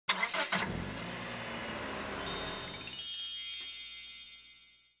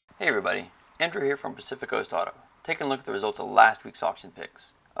Hey everybody, Andrew here from Pacific Coast Auto, taking a look at the results of last week's auction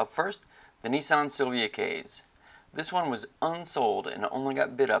picks. Up first, the Nissan Silvia Ks. This one was unsold and only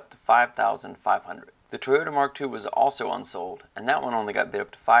got bid up to $5,500. The Toyota Mark II was also unsold, and that one only got bid up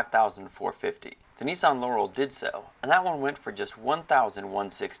to $5,450. The Nissan Laurel did sell, and that one went for just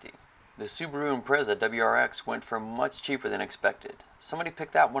 $1,160. The Subaru Impreza WRX went for much cheaper than expected. Somebody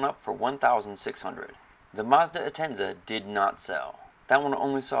picked that one up for $1,600. The Mazda Atenza did not sell. That one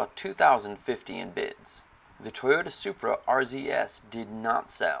only saw $2,050 in bids. The Toyota Supra RZS did not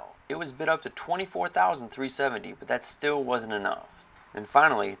sell. It was bid up to $24,370, but that still wasn't enough. And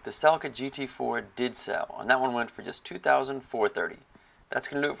finally, the Celica GT4 did sell, and that one went for just $2,430. That's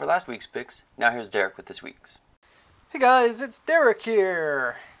going to do it for last week's picks. Now here's Derek with this week's. Hey guys, it's Derek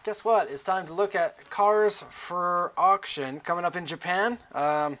here. Guess what? It's time to look at cars for auction coming up in Japan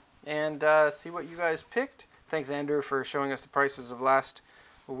and see what you guys picked. Thanks, Andrew, for showing us the prices of last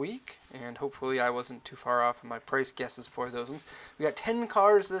week, and hopefully I wasn't too far off in my price guesses for those ones. We got 10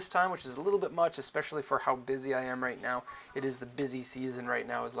 cars this time, which is a little bit much, especially for how busy I am right now. It is the busy season right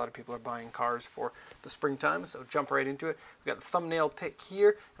now, as a lot of people are buying cars for the springtime, so jump right into it. We got the thumbnail pick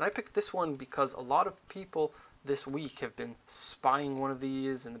here, and I picked this one because a lot of people this week have been spying one of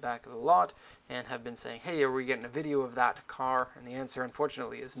these in the back of the lot and have been saying, hey, are we getting a video of that car? And the answer,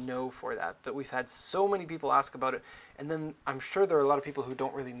 unfortunately, is no for that. But we've had so many people ask about it, and then I'm sure there are a lot of people who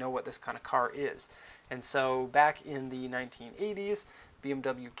don't really know what this kind of car is. And so back in the 1980s,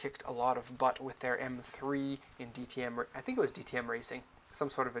 BMW kicked a lot of butt with their M3 in DTM, I think it was DTM racing,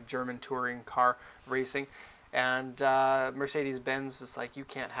 some sort of a German touring car racing. And Mercedes-Benz is like, you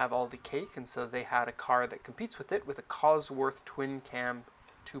can't have all the cake, and so they had a car that competes with it with a Cosworth twin-cam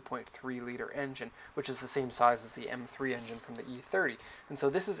 2.3-liter engine, which is the same size as the M3 engine from the E30. And so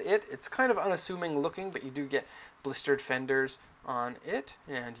this is it. It's kind of unassuming looking, but you do get blistered fenders on it,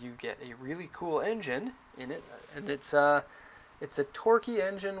 and you get a really cool engine in it. And it's a torquey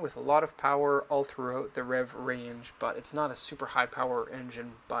engine with a lot of power all throughout the rev range, but it's not a super high power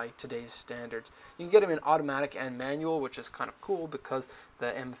engine by today's standards. You can get them in automatic and manual, which is kind of cool because the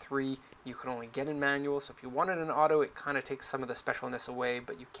M3 you can only get in manual. So if you wanted an auto, it kind of takes some of the specialness away,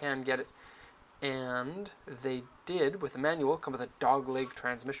 but you can get it. And they did, with the manual, come with a dogleg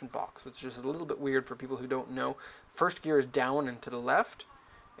transmission box, which is a little bit weird for people who don't know. First gear is down and to the left,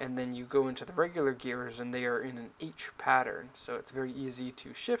 and then you go into the regular gears and they are in an H pattern, so it's very easy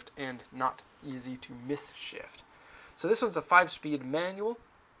to shift and not easy to miss-shift. So this one's a 5-speed manual,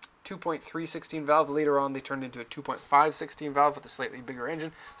 2.316 valve. Later on they turned into a 2.516 valve with a slightly bigger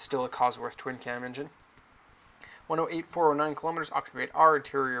engine, still a Cosworth twin-cam engine. 108,409 kilometers, auction grade R,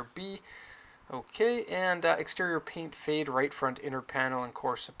 interior B. Okay, and exterior paint fade, right front inner panel and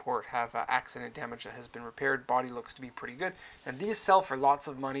core support have accident damage that has been repaired. Body looks to be pretty good. And these sell for lots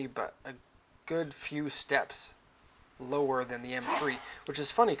of money, but a good few steps lower than the M3, which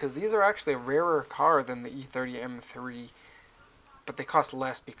is funny because these are actually a rarer car than the E30 M3, but they cost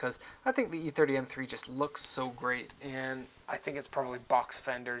less because I think the E30 M3 just looks so great, and I think it's probably box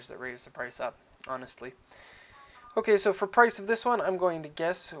fenders that raise the price up, honestly. Okay, so for price of this one, I'm going to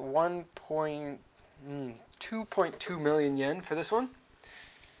guess 2.2 million yen for this one.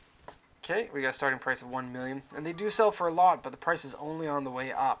 Okay, we got a starting price of 1 million, and they do sell for a lot, but the price is only on the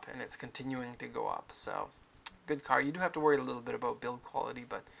way up, and it's continuing to go up. So, good car. You do have to worry a little bit about build quality,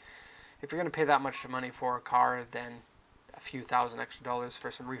 but if you're going to pay that much money for a car, then a few thousand extra dollars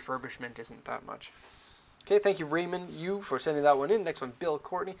for some refurbishment isn't that much. Okay, thank you, Raymond, for sending that one in. Next one, Bill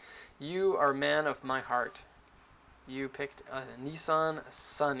Courtney. You are a man of my heart. You picked a Nissan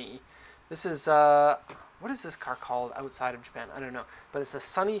Sunny. This is, what is this car called outside of Japan? I don't know. But it's a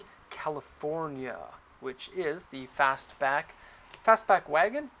Sunny California, which is the fastback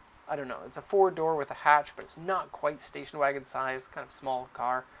wagon? I don't know. It's a 4-door with a hatch, but it's not quite station wagon size, kind of small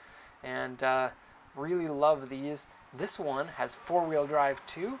car. And really love these. This one has 4-wheel drive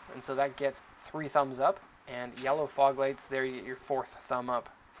too, and so that gets 3 thumbs up. And yellow fog lights, there you get your 4th thumb up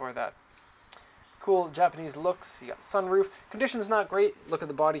for that. Cool Japanese looks. You got sunroof. Condition's not great. Look at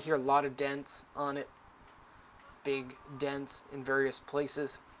the body here. A lot of dents on it. Big dents in various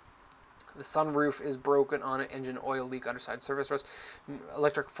places. The sunroof is broken on it. Engine oil leak, underside surface rust.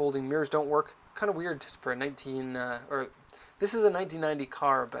 Electric folding mirrors don't work. Kind of weird for a this is a 1990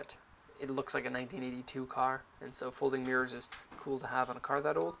 car, but it looks like a 1982 car. And so folding mirrors is cool to have on a car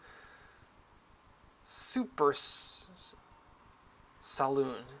that old. Super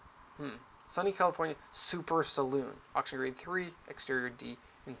Saloon. Sunny California Super Saloon. Auction grade 3, exterior D,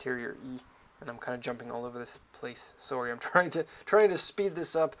 interior E. And I'm kind of jumping all over this place. Sorry, I'm trying to speed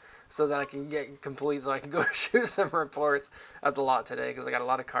this up so that I can get complete, so I can go shoot some reports at the lot today, because I got a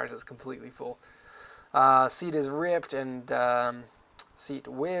lot of cars that's completely full. Seat is ripped, and seat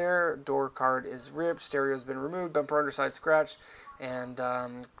wear, door card is ripped, stereo's been removed, bumper underside scratched, and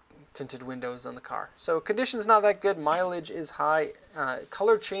tinted windows on the car. So condition's not that good, mileage is high,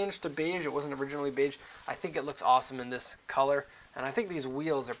 color changed to beige. It wasn't originally beige. I think it looks awesome in this color, and I think these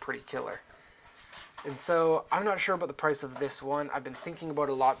wheels are pretty killer. And so I'm not sure about the price of this one. I've been thinking about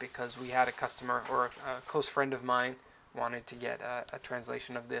it a lot because we had a customer, or a close friend of mine, wanted to get a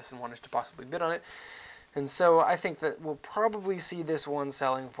translation of this and wanted to possibly bid on it. And so I think that we'll probably see this one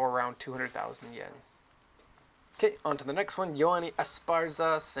selling for around 200,000 yen. Okay, on to the next one. Ioanni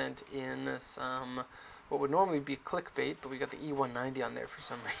Esparza sent in some, what would normally be clickbait, but we got the E190 on there for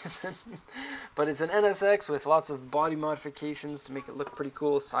some reason. But it's an NSX with lots of body modifications to make it look pretty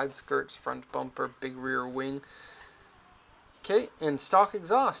cool. Side skirts, front bumper, big rear wing. Okay, and stock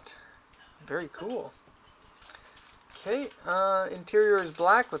exhaust. Very cool. Okay, interior is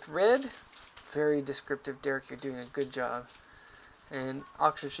black with red. Very descriptive, Derek. You're doing a good job. And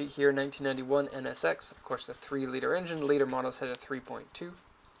auction sheet here, 1991 NSX. Of course, the 3-liter engine. Later models had a 3.2.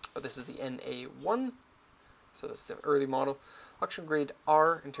 But this is the NA1. So that's the early model. Auction grade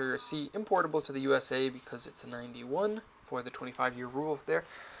R, interior C, importable to the USA because it's a 91 for the 25-year rule there.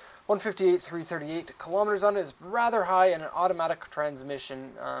 158, 338 kilometers on it. Is rather high, and an automatic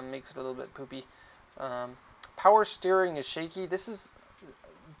transmission makes it a little bit poopy. Power steering is shaky. This is,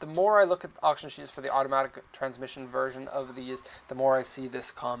 the more I look at auction sheets for the automatic transmission version of these, the more I see this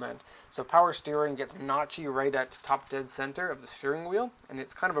comment. So power steering gets notchy right at top dead center of the steering wheel, and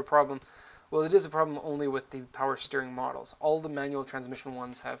it's kind of a problem. Well, it is a problem only with the power steering models. All the manual transmission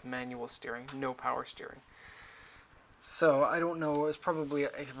ones have manual steering, no power steering. So I don't know, it's probably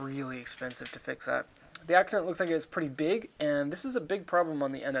really expensive to fix that. The accident looks like it's pretty big, and this is a big problem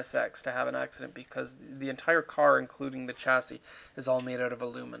on the NSX to have an accident because the entire car, including the chassis, is all made out of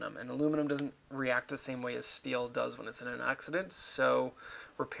aluminum, and aluminum doesn't react the same way as steel does when it's in an accident, so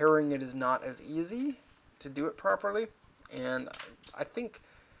repairing it is not as easy to do it properly, and I think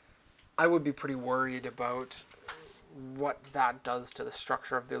I would be pretty worried about what that does to the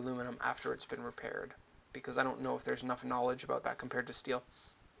structure of the aluminum after it's been repaired, because I don't know if there's enough knowledge about that compared to steel.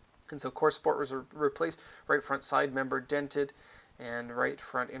 And so core support was replaced, right front side member dented, and right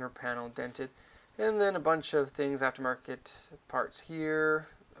front inner panel dented. And then a bunch of things, aftermarket parts here.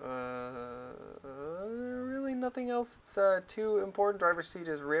 Really nothing else that's too important. Driver's seat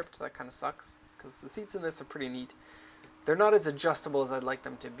is ripped. That kind of sucks, because the seats in this are pretty neat. They're not as adjustable as I'd like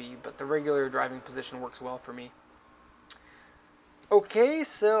them to be, but the regular driving position works well for me. Okay,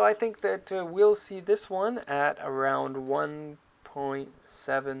 so I think that we'll see this one at around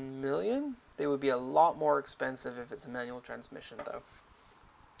 1.7 million. They would be a lot more expensive if it's a manual transmission, though.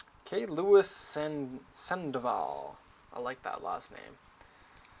 Okay, Louis Sandoval. I like that last name.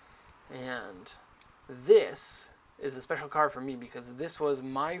 And this is a special car for me because this was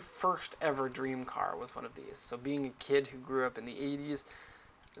my first ever dream car, was one of these. So being a kid who grew up in the 80s,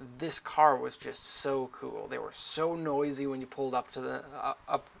 this car was just so cool. They were so noisy when you pulled up to the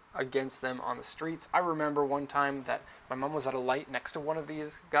up against them on the streets. I remember one time that my mom was at a light next to one of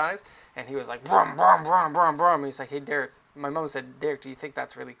these guys, and he was like, brum, brum, brum, brum, brum. And he's like, hey, Derek. My mom said, Derek, do you think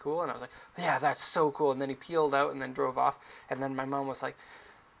that's really cool? And I was like, yeah, that's so cool. And then he peeled out and then drove off. And then my mom was like,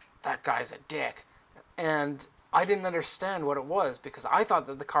 that guy's a dick. And I didn't understand what it was because I thought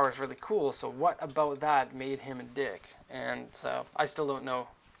that the car was really cool. So what about that made him a dick? And so I still don't know.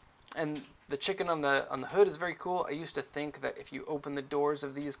 And the chicken on the hood is very cool. I used to think that if you open the doors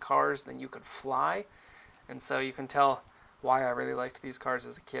of these cars, then you could fly. And so you can tell why I really liked these cars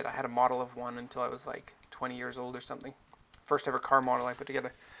as a kid. I had a model of one until I was like 20 years old or something. First ever car model I put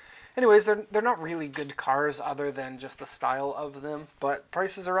together. Anyways, they're not really good cars other than just the style of them, but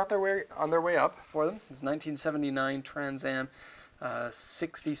prices are on their way up for them. It's 1979 Trans Am,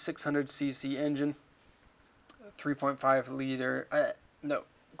 6600cc engine, 3.5 liter,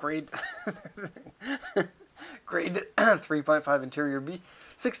 grade 3.5 interior B,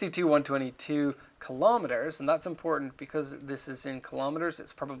 62,122 kilometers, and that's important because this is in kilometers.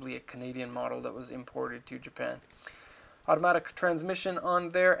 It's probably a Canadian model that was imported to Japan. Automatic transmission on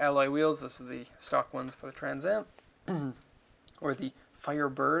there, alloy wheels. Those are the stock ones for the Trans Am. Or the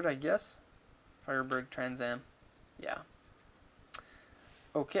Firebird, I guess. Firebird Trans Am. Yeah.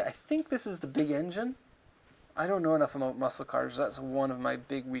 Okay, I think this is the big engine. I don't know enough about muscle cars. That's one of my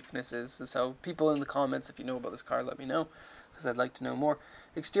big weaknesses. So people in the comments, if you know about this car, let me know, because I'd like to know more.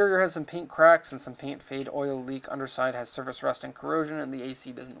 Exterior has some paint cracks and some paint fade, oil leak. Underside has surface rust and corrosion, and the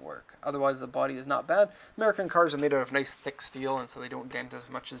AC doesn't work. Otherwise, the body is not bad. American cars are made out of nice thick steel, and so they don't dent as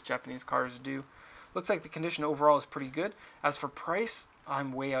much as Japanese cars do. Looks like the condition overall is pretty good. As for price,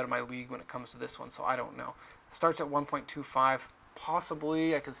 I'm way out of my league when it comes to this one, so I don't know. Starts at 1.25.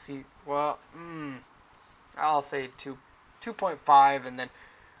 Possibly, I can see, well, I'll say 2.5, and then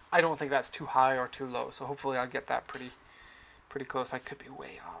I don't think that's too high or too low. So hopefully I'll get that pretty close. I could be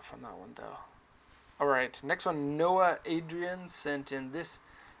way off on that one though. All right, next one, Noah Adrian sent in this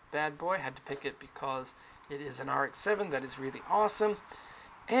bad boy. Had to pick it because it is an RX-7 that is really awesome,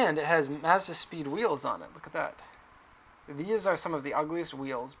 and it has Mazda speed wheels on it. Look at that. These are some of the ugliest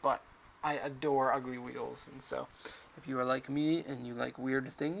wheels, but I adore ugly wheels, and so if you are like me and you like weird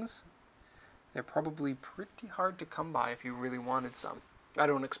things, they're probably pretty hard to come by if you really wanted some. I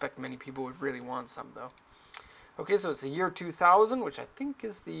don't expect many people would really want some though. Okay, so it's the year 2000, which I think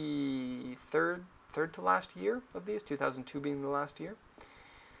is the third to last year of these, 2002 being the last year.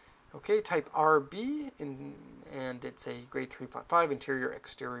 Okay, type RB, and it's a grade 3.5, interior,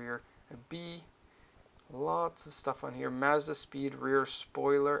 exterior, B. Lots of stuff on here. Mazda speed rear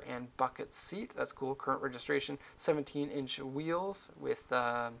spoiler and bucket seat. That's cool. Current registration, 17-inch wheels with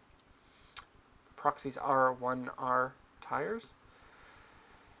Proxy's R1R tires.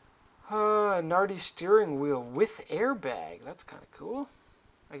 Nardi steering wheel with airbag. That's kind of cool.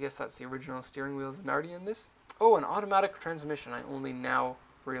 I guess that's the original steering wheel of Nardi in this. Oh, an automatic transmission. I only now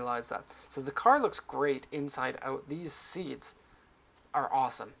realize that. So the car looks great inside out. These seats are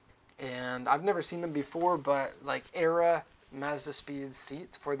awesome. And I've never seen them before, but like era Mazda speed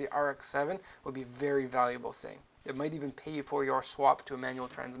seats for the RX-7 would be a very valuable thing. It might even pay for your swap to a manual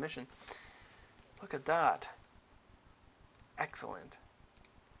transmission. Look at that. Excellent.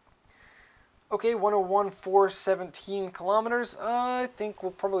 Okay, 101 417 kilometers. I think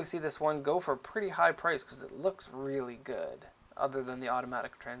we'll probably see this one go for a pretty high price because it looks really good, other than the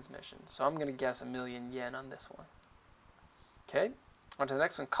automatic transmission. So I'm going to guess $1,000,000 on this one. Okay, on to the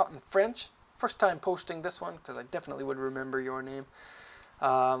next one, Cotton French. First time posting this one because I definitely would remember your name.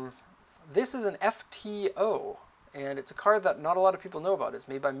 This is an FTO, and it's a car that not a lot of people know about. It's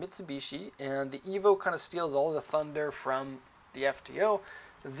made by Mitsubishi, and the Evo kind of steals all the thunder from the FTO.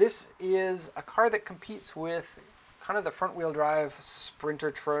 This is a car that competes with kind of the front-wheel drive Sprinter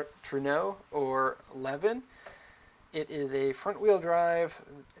Trudeau or Levin. It is a front-wheel drive.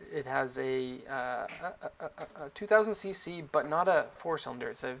 It has a 2000cc, but not a four-cylinder.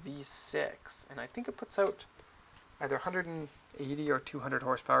 It's a V6, and I think it puts out either 180 or 200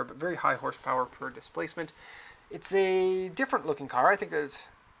 horsepower, but very high horsepower per displacement. It's a different-looking car. I think that it's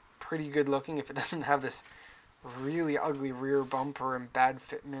pretty good-looking if it doesn't have this really ugly rear bumper and bad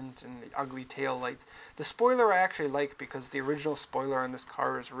fitment and the ugly tail lights. The spoiler I actually like because the original spoiler on this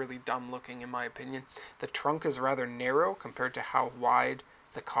car is really dumb looking in my opinion. The trunk is rather narrow compared to how wide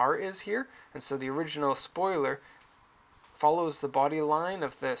the car is here, and so the original spoiler follows the body line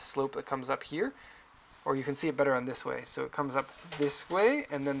of the slope that comes up here, or you can see it better on this way. So it comes up this way,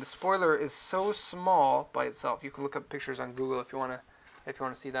 and then the spoiler is so small by itself. You can look up pictures on Google if you want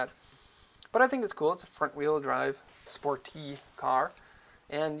to see that. But I think it's cool. It's a front-wheel drive, sporty car.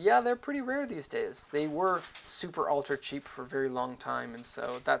 And yeah, they're pretty rare these days. They were super ultra cheap for a very long time, and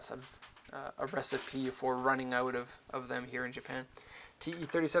so that's a recipe for running out of them here in Japan.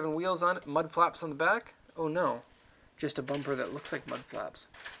 TE37 wheels on it, mud flaps on the back. Oh no, just a bumper that looks like mud flaps.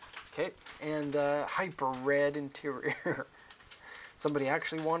 Okay, and hyper red interior. Somebody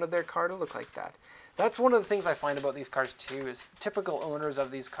actually wanted their car to look like that. That's one of the things I find about these cars too, is typical owners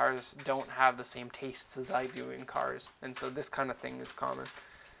of these cars don't have the same tastes as I do in cars, and so this kind of thing is common.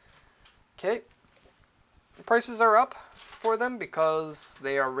 Okay, the prices are up for them because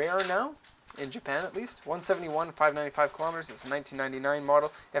they are rare now, in Japan at least. 171, 595 kilometers, it's a 1999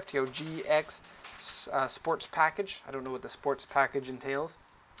 model, FTO GX sports package. I don't know what the sports package entails.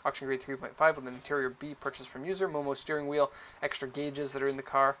 Auction grade 3.5 with an interior B, purchased from user, Momo steering wheel, extra gauges that are in the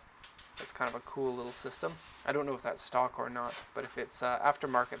car. That's kind of a cool little system. I don't know if that's stock or not, but if it's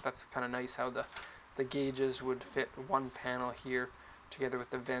aftermarket, that's kind of nice how the gauges would fit one panel here together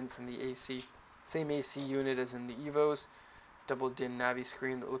with the vents and the AC. Same AC unit as in the Evos. Double DIN Navi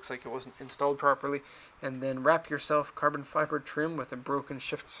screen that looks like it wasn't installed properly. And then wrap yourself carbon fiber trim with a broken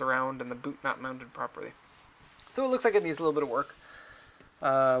shift surround and the boot not mounted properly. So it looks like it needs a little bit of work.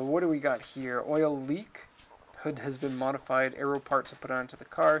 What do we got here? Oil leak. Hood has been modified. Aero parts are put onto the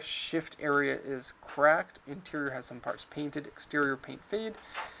car. Shift area is cracked. Interior has some parts painted. Exterior paint fade.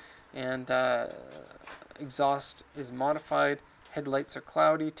 And Exhaust is modified. Headlights are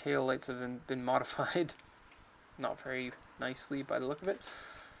cloudy. Tail lights have been modified. Not very nicely by the look of it.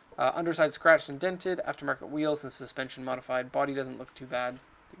 Underside scratched and dented. Aftermarket wheels and suspension modified. Body doesn't look too bad.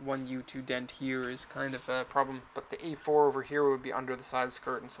 One U2 dent here is kind of a problem, but the A4 over here would be under the side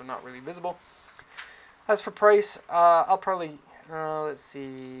skirt and so not really visible. As for price, I'll probably, let's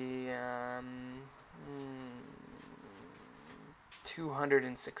see,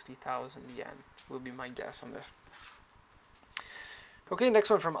 260,000 yen will be my guess on this. Okay, next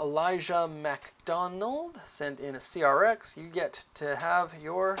one from Elijah MacDonald, sent in a CRX. You get to have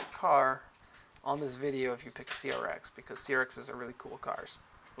your car on this video if you pick a CRX, because CRXs are really cool cars.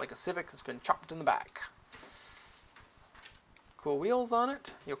 Like a Civic that's been chopped in the back. Cool wheels on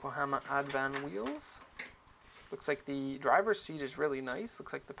it, Yokohama Advan wheels. Looks like the driver's seat is really nice.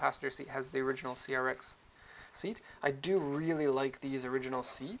 Looks like the passenger seat has the original CRX seat. I do really like these original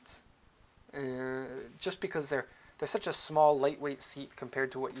seats, just because they're such a small, lightweight seat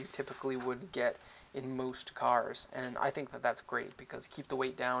compared to what you typically would get in most cars. And I think that that's great because you keep the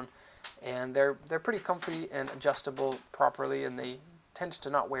weight down, and they're pretty comfy and adjustable properly, and they tend to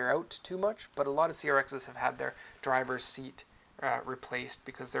not wear out too much. But a lot of CRXs have had their driver's seat replaced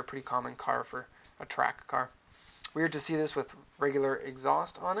because they're a pretty common car for a track car. Weird to see this with regular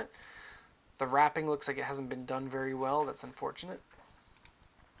exhaust on it. The wrapping looks like it hasn't been done very well. That's unfortunate.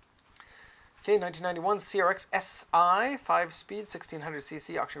 Okay, 1991 CRX SI, 5-speed,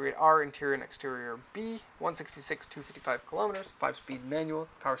 1600cc, auction grade R, interior and exterior B, 166, 255 kilometers, 5-speed manual,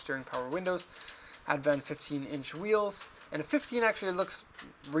 power steering, power windows, Advan 15-inch wheels, and a 15 actually looks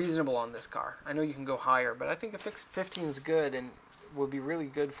reasonable on this car. I know you can go higher, but I think a 15 is good and will be really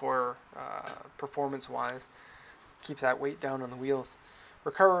good for performance-wise. Keeps that weight down on the wheels.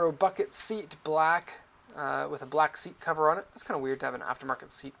 Recaro bucket seat, black, with a black seat cover on it. That's kind of weird to have an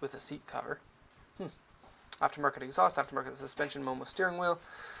aftermarket seat with a seat cover. Aftermarket exhaust, aftermarket suspension, Momo steering wheel,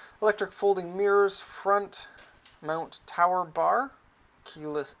 electric folding mirrors, front mount tower bar,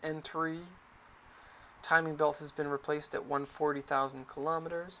 keyless entry, timing belt has been replaced at 140,000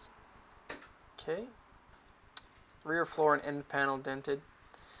 kilometers. Okay. Rear floor and end panel dented,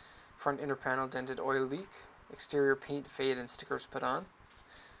 front inner panel dented, oil leak, exterior paint fade and stickers put on.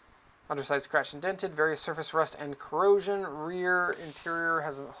 Underside scratched and dented, various surface rust and corrosion. Rear interior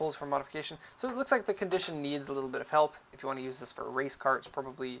has holes for modification. So it looks like the condition needs a little bit of help. If you want to use this for a race car, it's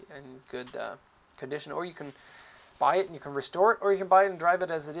probably in good condition. Or you can buy it and you can restore it, or you can buy it and drive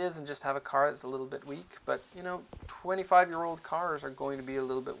it as it is and just have a car that's a little bit weak. But, you know, 25-year-old cars are going to be a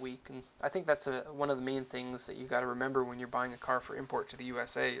little bit weak. And I think that's one of the main things that you got to remember when you're buying a car for import to the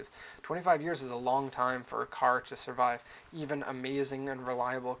USA is 25 years is a long time for a car to survive. Even amazing and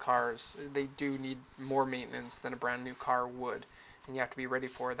reliable cars, they do need more maintenance than a brand new car would. And you have to be ready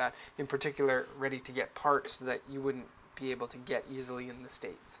for that. In particular, ready to get parts that you wouldn't be able to get easily in the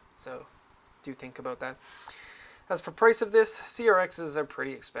States. So do think about that. As for price of this, CRXs are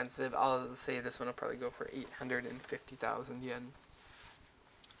pretty expensive. I'll say this one will probably go for 850,000 yen.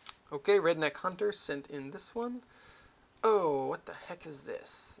 Okay, Redneck Hunter sent in this one. Oh, what the heck is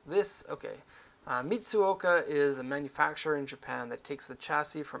this? Okay. Mitsuoka is a manufacturer in Japan that takes the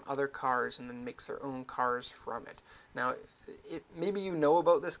chassis from other cars and then makes their own cars from it. Now, maybe you know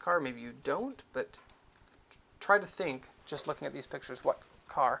about this car, maybe you don't, but try to think, just looking at these pictures, what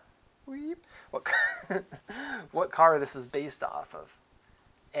car this is based off of.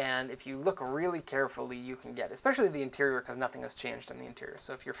 And if you look really carefully, you can get, especially the interior, because nothing has changed in the interior.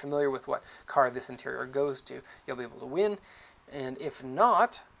 So if you're familiar with what car this interior goes to, you'll be able to win. And if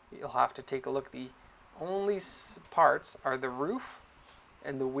not, you'll have to take a look. The only parts are the roof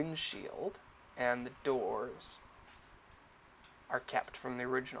and the windshield, and the doors are kept from the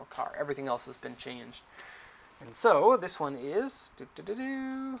original car. Everything else has been changed. And so this one is,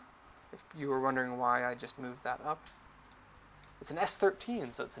 if you were wondering why I just moved that up, it's an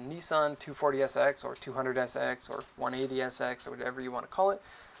S13, so it's a Nissan 240SX or 200SX or 180SX or whatever you want to call it,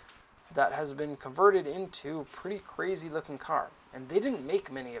 that has been converted into a pretty crazy looking car. And they didn't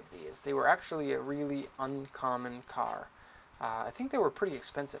make many of these. They were actually a really uncommon car. I think they were pretty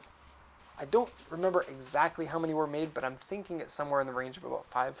expensive. I don't remember exactly how many were made, but I'm thinking it's somewhere in the range of about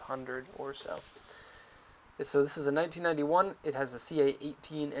 500 or so. So this is a 1991. It has the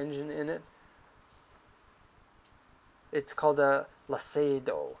CA18 engine in it. It's called a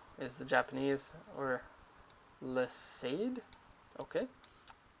Seyde is the Japanese, or Seyde. Okay.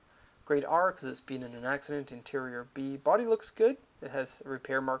 Grade R because it's been in an accident. Interior B. Body looks good. It has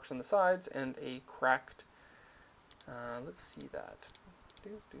repair marks on the sides and a cracked. Let's see that.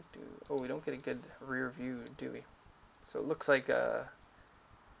 Oh, we don't get a good rear view, do we? So it looks like a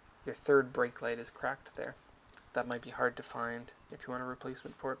your third brake light is cracked there. That might be hard to find if you want a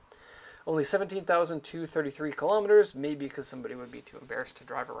replacement for it. Only 17,233 kilometers, maybe because somebody would be too embarrassed to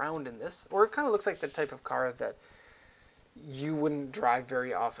drive around in this. Or it kind of looks like the type of car that you wouldn't drive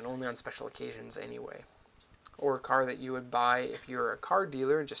very often, only on special occasions anyway. Or a car that you would buy if you're a car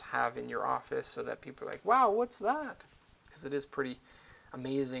dealer and just have in your office so that people are like, wow, what's that? Because it is pretty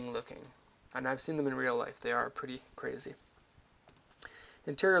amazing looking. And I've seen them in real life. They are pretty crazy.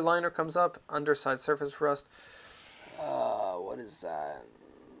 Interior liner comes up, underside surface rust. What is that?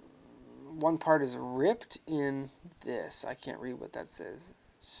 One part is ripped in this. I can't read what that says.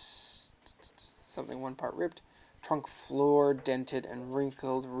 Something one part ripped. Trunk floor dented and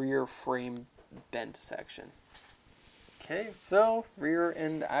wrinkled. Rear frame bent section. Okay, so rear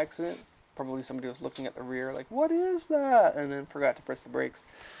end accident. Probably somebody was looking at the rear like, what is that? And then forgot to press the brakes.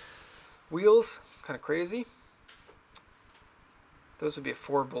 Wheels, kind of crazy. Those would be a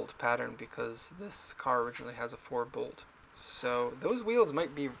 4-bolt pattern because this car originally has a 4-bolt. So those wheels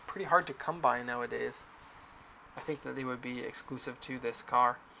might be pretty hard to come by nowadays. I think that they would be exclusive to this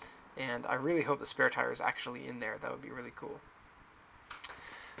car. And I really hope the spare tire is actually in there. That would be really cool.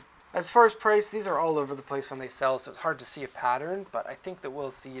 As far as price, these are all over the place when they sell, so it's hard to see a pattern. But I think that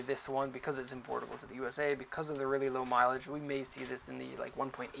we'll see this one, because it's importable to the USA, because of the really low mileage, we may see this in the like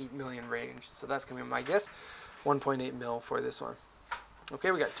 1.8 million range. So that's going to be my guess. 1.8 mil for this one.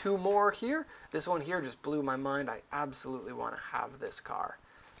 Okay, we got 2 more here. This one here just blew my mind. I absolutely want to have this car.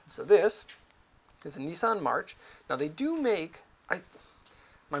 So this is a Nissan March. Now they do make,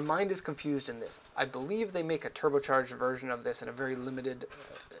 my mind is confused in this. I believe they make a turbocharged version of this in a very limited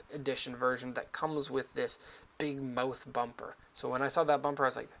edition version that comes with this big mouth bumper. So when I saw that bumper, I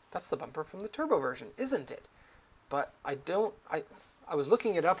was like, that's the bumper from the turbo version, isn't it? But I was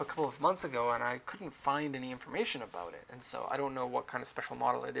looking it up a couple of months ago and I couldn't find any information about it. And so I don't know what kind of special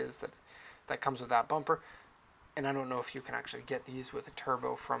model it is that comes with that bumper. And I don't know if you can actually get these with a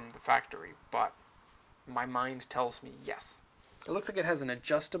turbo from the factory, but my mind tells me yes. It looks like it has an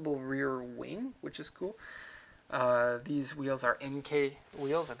adjustable rear wing, which is cool. These wheels are NK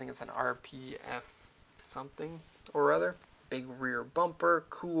wheels. I think it's an RPF something or other. Big rear bumper,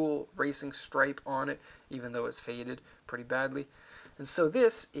 cool racing stripe on it, even though it's faded pretty badly. And so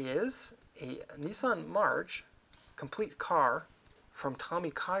this is a Nissan March complete car from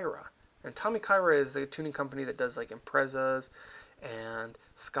Tommy Kaira. And Tommy Kaira is a tuning company that does like Imprezas and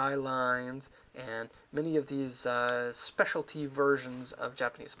Skylines and many of these specialty versions of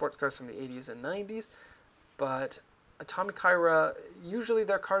Japanese sports cars from the 80s and 90s. But Tommy Kaira, usually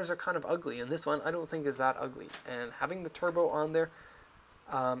their cars are kind of ugly, and this one I don't think is that ugly. And having the turbo on there,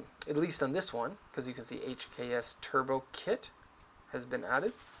 at least on this one, because you can see HKS Turbo Kit has been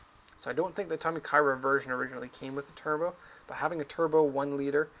added. So I don't think the Tommy Kaira version originally came with a turbo, but having a turbo 1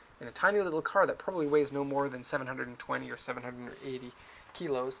 liter in a tiny little car that probably weighs no more than 720 or 780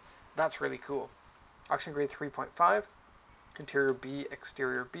 kilos, that's really cool. Auction grade 3.5, interior B,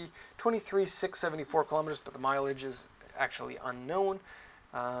 exterior B, 23,674 kilometers, but the mileage is actually unknown.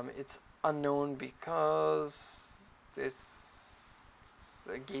 It's unknown because the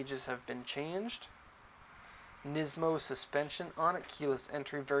gauges have been changed. Nismo suspension on it, keyless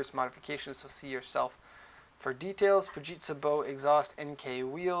entry, various modifications, so see yourself for details. Fujitsu Bow exhaust,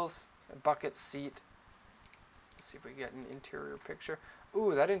 NK wheels, a bucket seat. Let's see if we get an interior picture.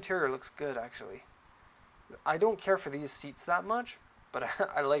 Ooh, that interior looks good actually. I don't care for these seats that much, but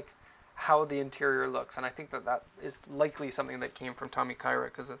I like how the interior looks, and I think that that is likely something that came from Tommy Kaira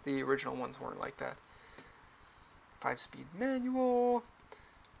because the original ones weren't like that. 5-speed manual.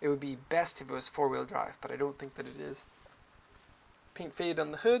 It would be best if it was 4-wheel drive, but I don't think that it is. Paint fade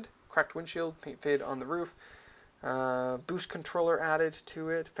on the hood, cracked windshield, paint fade on the roof. Boost controller added to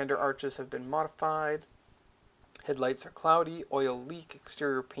it. Fender arches have been modified. Headlights are cloudy. Oil leak,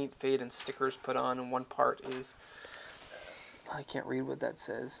 exterior paint fade, and stickers put on. And one part is, I can't read what that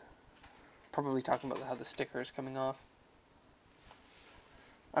says. Probably talking about how the sticker is coming off.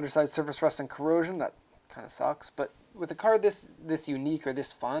 Underside surface rust and corrosion, that kind of sucks, but with a car this unique or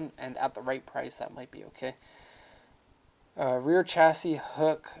this fun and at the right price, that might be okay. Rear chassis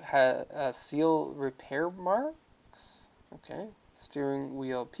hook has seal repair marks. Okay. Steering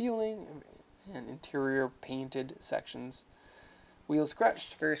wheel peeling and interior painted sections. Wheel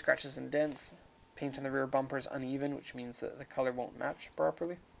scratched, various scratches and dents. Paint on the rear bumper is uneven, which means that the color won't match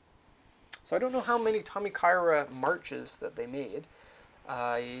properly. So I don't know how many Tommy Kaira Marches that they made.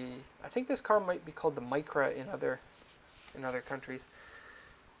 I think this car might be called the Micra in other countries.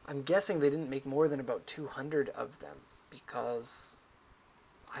 I'm guessing they didn't make more than about 200 of them because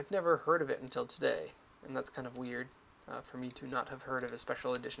I've never heard of it until today, and that's kind of weird. for me to not have heard of a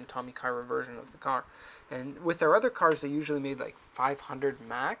special edition Tommy Kaira version of the car. And with their other cars, they usually made like 500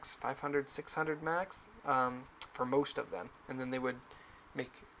 max, 500, 600 max for most of them. And then they would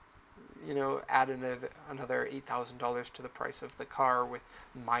make, you know, add another $8,000 to the price of the car with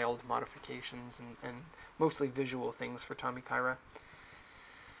mild modifications and mostly visual things for Tommy Kaira.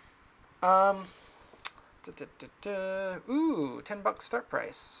 Ooh, $10 start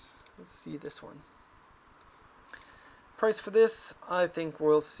price. Let's see this one. Price for this, I think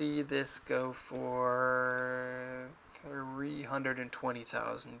we'll see this go for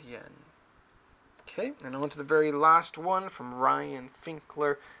 320,000 yen. Okay, and on to the very last one from Ryan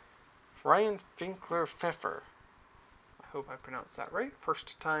Finkler. Ryan Finkler Pfeffer. I hope I pronounced that right.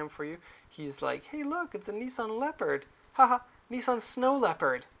 First time for you. He's like, hey look, it's a Nissan Leopard. Haha, Nissan Snow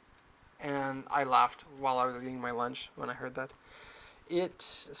Leopard. And I laughed while I was eating my lunch when I heard that.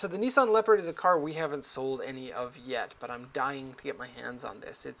 So the Nissan Leopard is a car we haven't sold any of yet, but I'm dying to get my hands on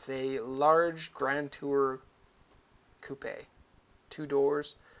this. It's a large Grand Tour coupe. 2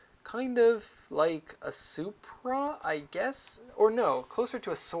 doors. Kind of like a Supra, I guess? Or no, closer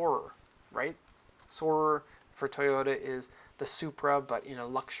to a Soarer, right? Soarer for Toyota is the Supra, but in a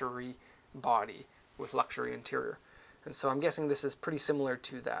luxury body with luxury interior. And so I'm guessing this is pretty similar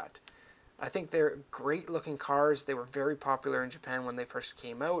to that. I think they're great looking cars. They were very popular in Japan when they first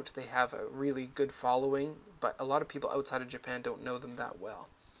came out. They have a really good following, but a lot of people outside of Japan don't know them that well.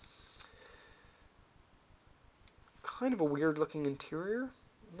 Kind of a weird looking interior.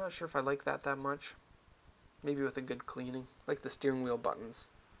 I'm not sure if I like that much. Maybe with a good cleaning. I like the steering wheel buttons.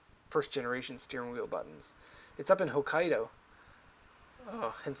 First generation steering wheel buttons. It's up in Hokkaido.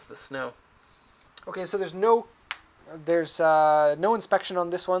 Oh, hence the snow. Okay, so there's no inspection on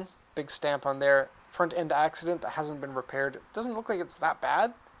this one. Big stamp on there. Front end accident that hasn't been repaired. It doesn't look like it's that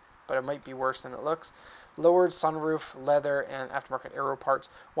bad, but it might be worse than it looks. Lowered sunroof, leather, and aftermarket aero parts.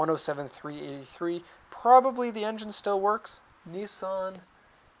 107,383. Probably the engine still works. Nissan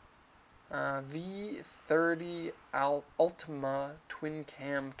V30 Ultima twin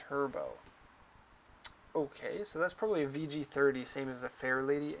cam turbo. Okay, so that's probably a VG30, same as the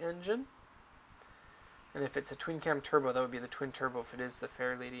Fairlady engine. And if it's a twin cam turbo, that would be the twin turbo if it is the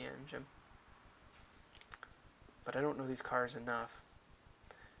Fairlady engine. But I don't know these cars enough.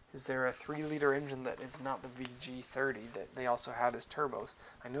 Is there a 3-liter engine that is not the VG30 that they also had as turbos?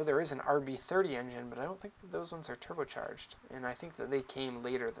 I know there is an RB30 engine, but I don't think that those ones are turbocharged. And I think that they came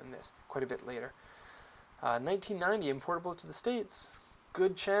later than this, quite a bit later. 1990, importable to the States.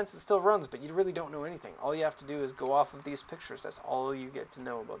 Good chance it still runs, but you really don't know anything. All you have to do is go off of these pictures. That's all you get to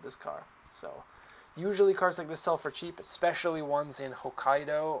know about this car. So usually cars like this sell for cheap, especially ones in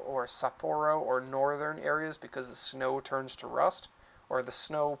Hokkaido or Sapporo or northern areas because the snow turns to rust, or the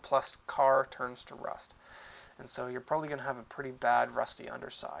snow plus car turns to rust. And so you're probably going to have a pretty bad rusty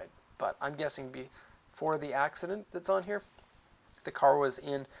underside. But I'm guessing before the accident that's on here, the car was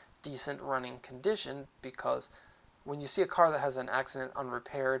in decent running condition, because when you see a car that has an accident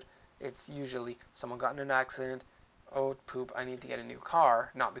unrepaired, it's usually someone got in an accident, oh poop, I need to get a new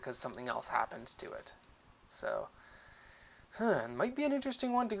car, not because something else happened to it. So, it might be an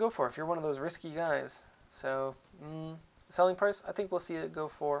interesting one to go for if you're one of those risky guys. So, selling price, I think we'll see it go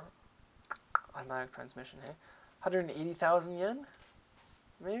for automatic transmission, hey? 180,000 yen,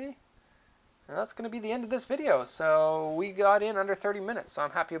 maybe? And that's going to be the end of this video. So we got in under 30 minutes, so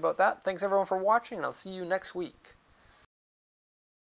I'm happy about that. Thanks everyone for watching, and I'll see you next week.